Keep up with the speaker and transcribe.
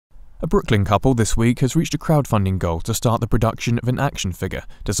A Brooklyn couple this week has reached a crowdfunding goal to start the production of an action figure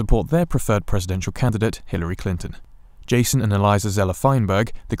to support their preferred presidential candidate, Hillary Clinton. Jason and Eliza Zeller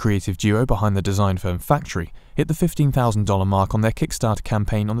Feinberg, the creative duo behind the design firm Factory, hit the $15,000 mark on their Kickstarter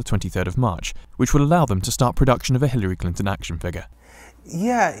campaign on the 23rd of March, which will allow them to start production of a Hillary Clinton action figure.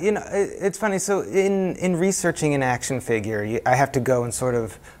 Yeah, it's funny. So in researching an action figure, I have to go and sort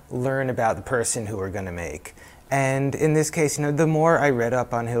of learn about the person who we're going to make. And in this case, the more I read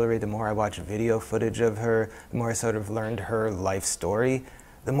up on Hillary, the more I watched video footage of her, the more I sort of learned her life story,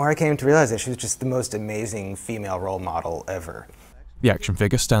 the more I came to realize that she was just the most amazing female role model ever. The action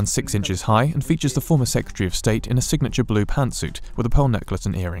figure stands 6 inches high and features the former Secretary of State in a signature blue pantsuit with a pearl necklace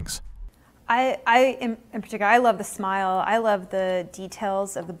and earrings. In particular, I love the smile. I love the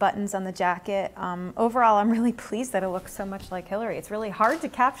details of the buttons on the jacket. Overall, I'm really pleased that it looks so much like Hillary. It's really hard to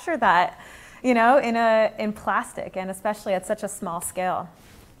capture that, in plastic, and especially at such a small scale.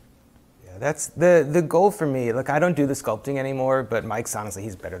 Yeah, that's the goal for me. Look, I don't do the sculpting anymore, but Mike's honestly,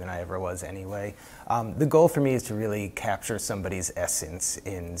 he's better than I ever was anyway. The goal for me is to really capture somebody's essence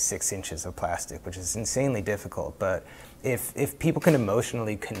in 6 inches of plastic, which is insanely difficult. But if people can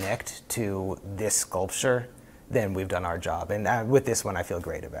emotionally connect to this sculpture, then we've done our job. And with this one, I feel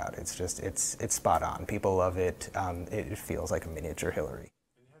great about it. It's spot on. People love it. It feels like a miniature Hillary.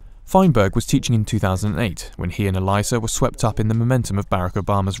 Feinberg was teaching in 2008 when he and Eliza were swept up in the momentum of Barack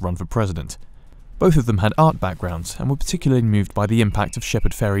Obama's run for president. Both of them had art backgrounds and were particularly moved by the impact of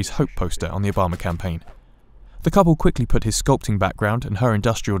Shepard Fairey's Hope poster on the Obama campaign. The couple quickly put his sculpting background and her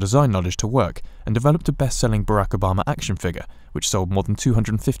industrial design knowledge to work and developed a best-selling Barack Obama action figure, which sold more than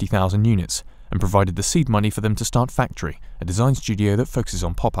 250,000 units, and provided the seed money for them to start Factory, a design studio that focuses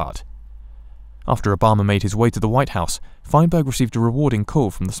on pop art. After Obama made his way to the White House, Feinberg received a rewarding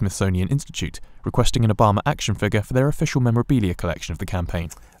call from the Smithsonian Institute, requesting an Obama action figure for their official memorabilia collection of the campaign.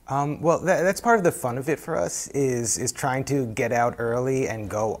 Well, that's part of the fun of it for us, is trying to get out early and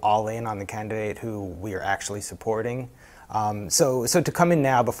go all in on the candidate who we are actually supporting. So to come in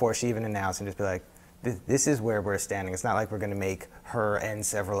now before she even announced and just be like, this is where we're standing. It's not like we're going to make her and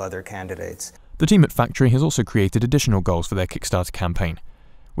several other candidates. The team at Factory has also created additional goals for their Kickstarter campaign.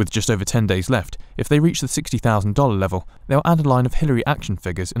 With just over 10 days left, if they reach the $60,000 level, they'll add a line of Hillary action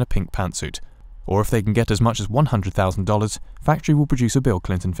figures in a pink pantsuit. Or if they can get as much as $100,000, Factory will produce a Bill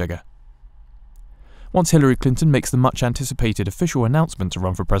Clinton figure. Once Hillary Clinton makes the much-anticipated official announcement to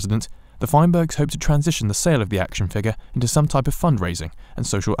run for president, the Feinbergs hope to transition the sale of the action figure into some type of fundraising and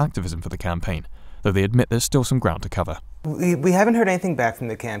social activism for the campaign, though they admit there's still some ground to cover. We haven't heard anything back from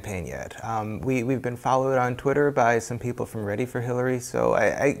the campaign yet. We've been followed on Twitter by some people from Ready for Hillary, so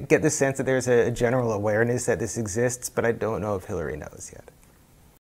I get the sense that there's a general awareness that this exists, but I don't know if Hillary knows yet.